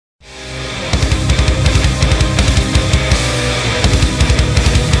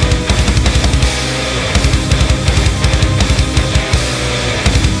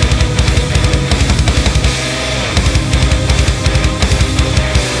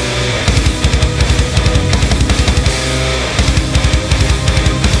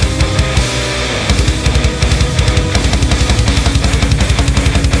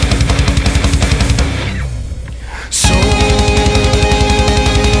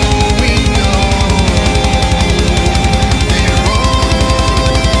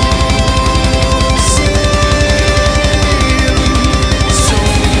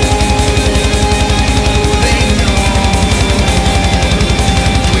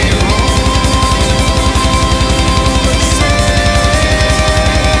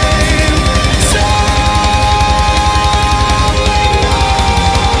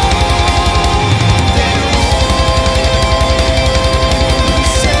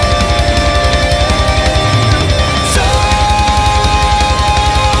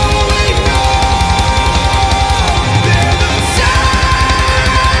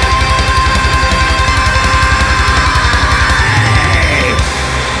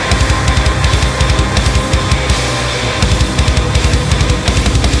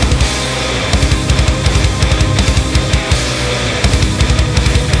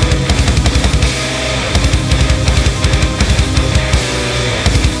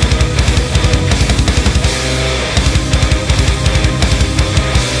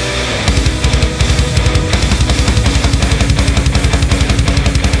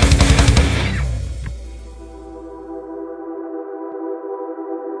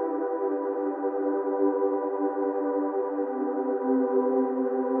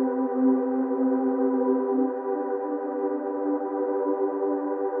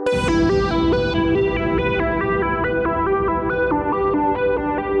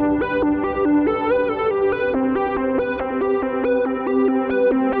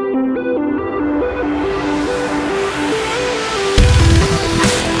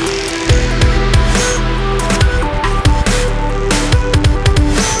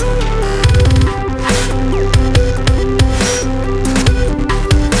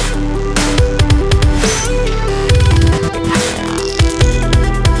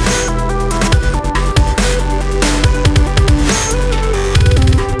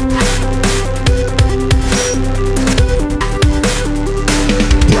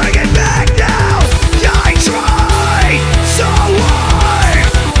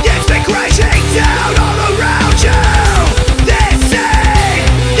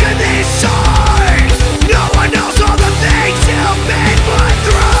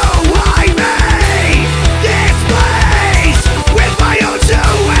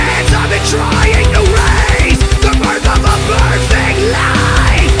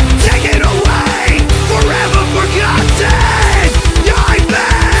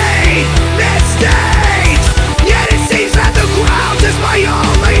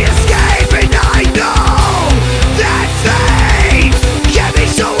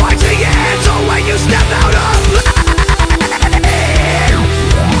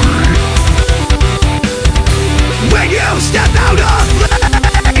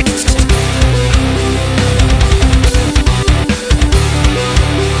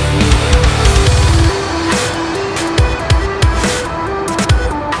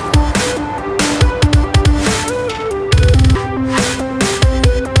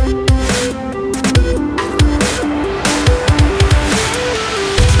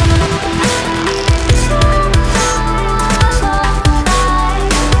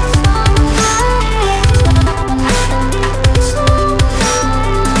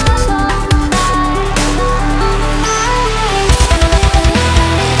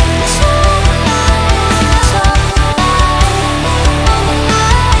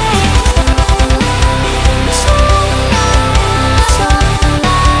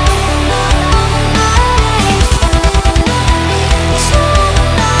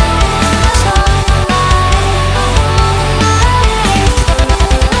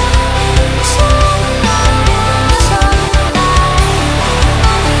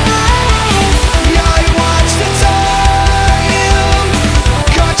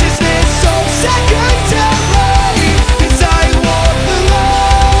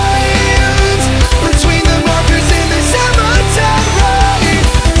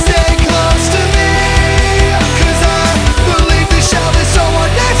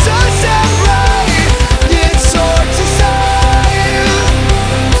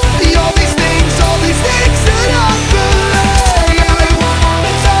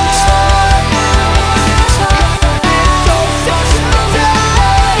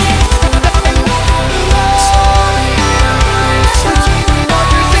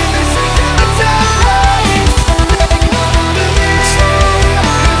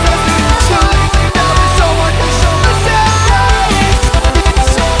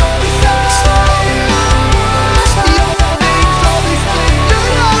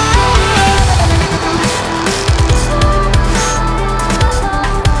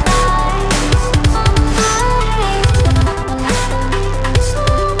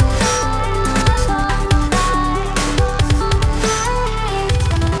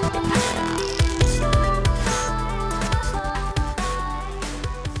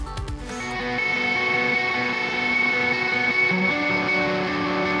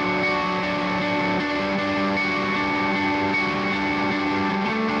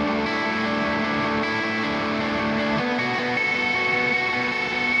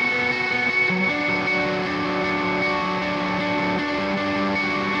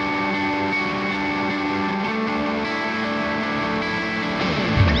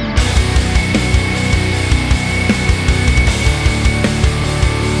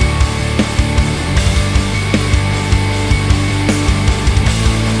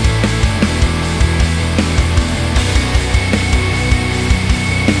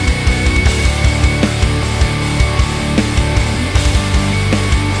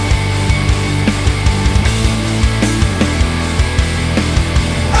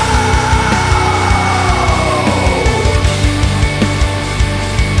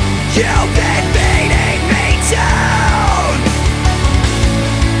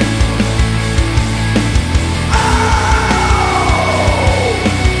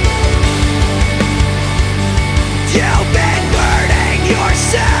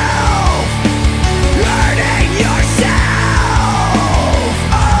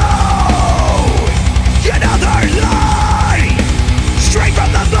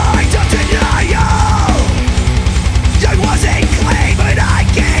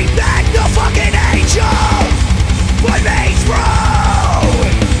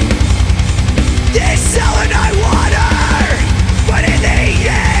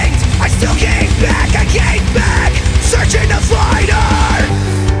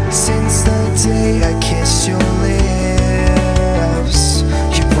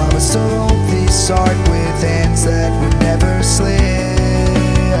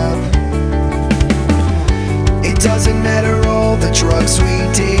doesn't matter all the drugs we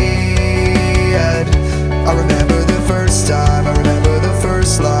did. I remember the first time, I remember the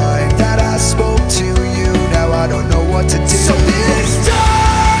first line that I spoke to you. Now I don't know what to do. So this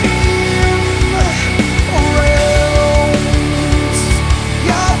time around,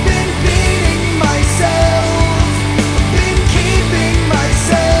 I've been beating myself, been keeping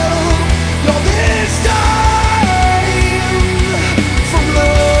myself. No, this time from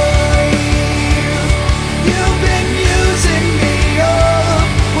life, you've been using me up.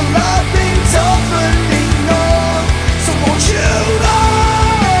 Well, I've been toughening up. So won't you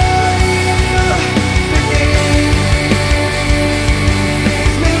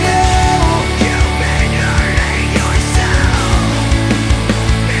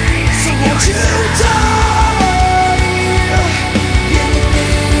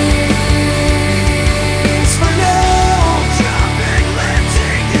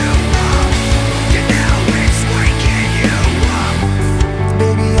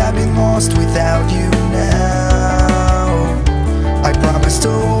without you now? I promise to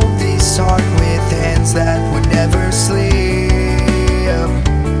hold this heart with hands that would never sleep.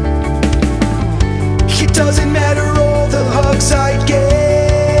 It doesn't matter all the hugs I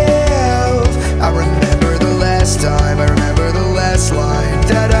gave. I remember the last time, I remember the last line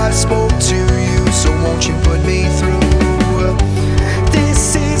that I spoke to you. So won't you put me through?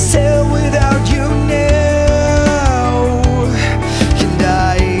 This is hell without you now.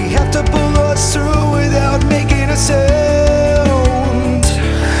 Through without making a sound,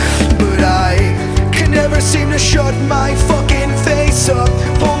 but I can never seem to shut my fucking face up,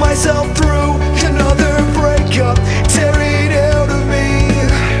 pull myself through.